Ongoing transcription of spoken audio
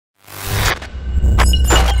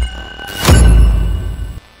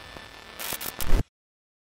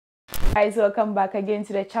Guys, welcome back again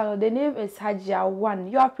to the channel. The name is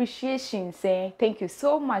Hajia1. Your appreciation saying thank you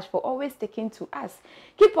so much for always sticking to us.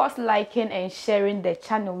 Keep us liking and sharing the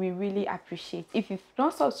channel. We really appreciate. If you've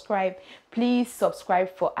not subscribed, please subscribe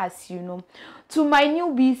for us. To my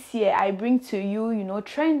newbies here, I bring to you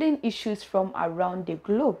trending issues from around the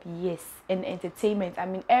globe. Yes, and entertainment. I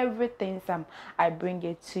mean everything. I bring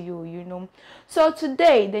it to you. So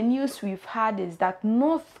today the news we've had is that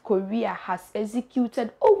North Korea has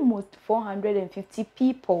executed almost 450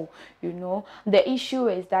 people. The issue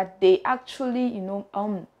is that they actually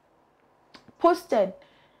posted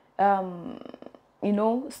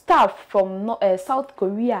stuff from South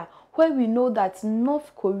Korea, where we know that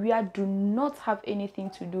North Korea do not have anything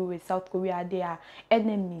to do with South Korea. They are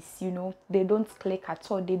enemies. They don't click at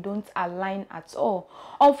all, they don't align at all.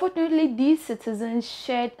 Unfortunately, these citizens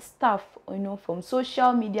shared stuff from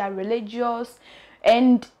social media, religious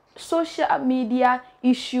and social media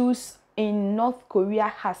issues in North Korea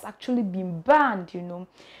has actually been banned.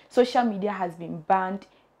 Social media has been banned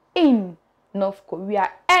in North Korea,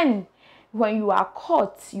 and when you are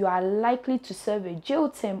caught, you are likely to serve a jail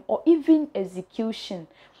term or even execution,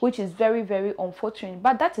 which is very, very unfortunate,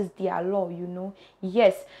 but that is their law.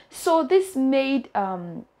 Yes, so this made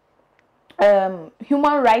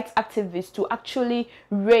human rights activists to actually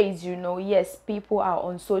raise, yes, people are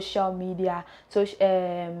on social media, so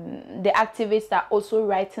the activists are also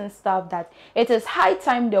writing stuff that it is high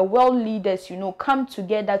time the world leaders come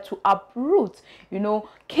together to uproot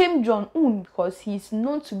Kim Jong-un, because he's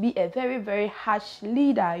known to be a very, very harsh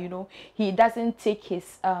leader. He doesn't take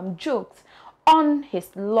his jokes on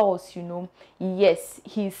his laws. Yes,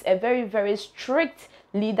 he's a very, very strict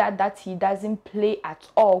leader that he doesn't play at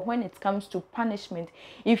all when it comes to punishment.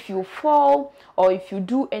 If you fall or if you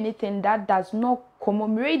do anything that does not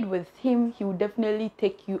commemorate with him, he will definitely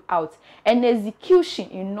take you out. And execution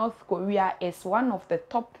in North Korea is one of the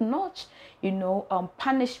top-notch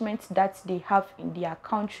punishments that they have in their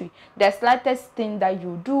country. The slightest thing that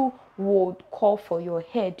you do would call for your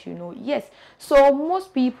head. Yes, so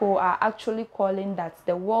most people are actually calling that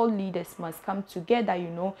the world leaders must come together.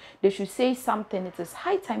 They should say something. It is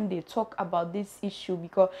high time they talk about this issue,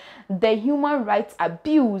 because the human rights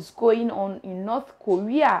abuse going on in North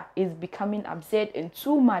Korea is becoming absurd and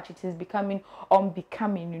too much. It is becoming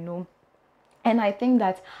unbecoming. And I think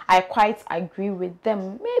that I quite agree with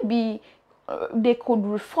them. Maybe they could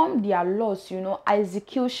reform their laws.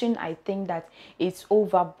 Execution, I think that it's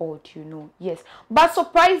overboard. Yes, but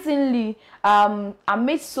surprisingly,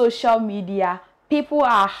 amidst social media, people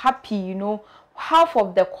are happy. Half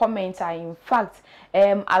of the comments are in fact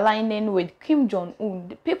aligning with Kim Jong-un.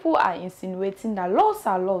 The people are insinuating that laws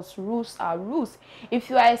are laws, rules are rules. If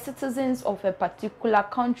you are a citizen of a particular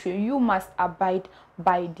country, you must abide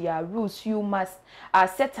by their rules. You must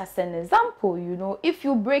set as an example. If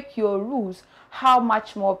you break your rules, how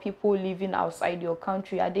much more people living outside your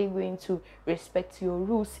country are they going to respect your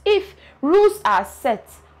rules? If rules are set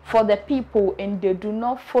for the people and they do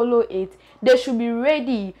not follow it, they should be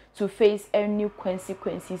ready to face any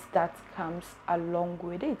consequences that comes along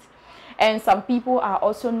with it. And some people are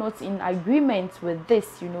also not in agreement with this.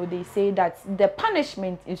 They say that the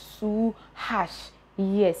punishment is too harsh.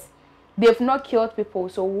 Yes, they've not killed people,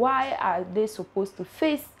 so why are they supposed to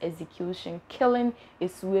face execution? Killing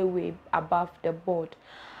is way, way above the board.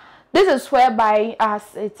 This is whereby,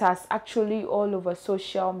 as it has actually all over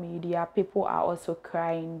social media, people are also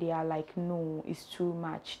crying. They are like, no, it's too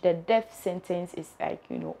much. The death sentence is like,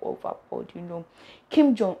 overboard.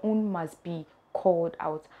 Kim Jong-un must be called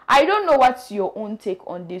out. I don't know what's your own take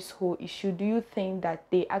on this whole issue. Do you think that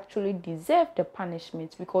they actually deserve the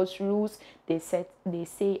punishment? Because rules, they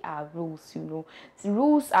say are rules.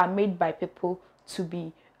 Rules are made by people to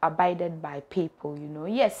be abided by people.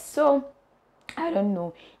 Yes, so I don't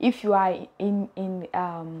know if you are in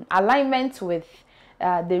alignment with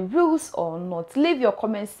the rules or not. Leave your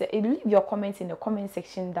comments in the comment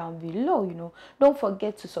section down below. Don't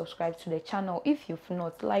forget to subscribe to the channel if you've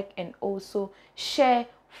not, like, and also share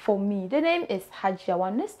for me. The name is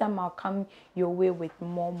Hajia1. Next time I'll come your way with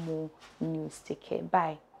more news. Take care.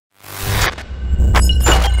 Bye.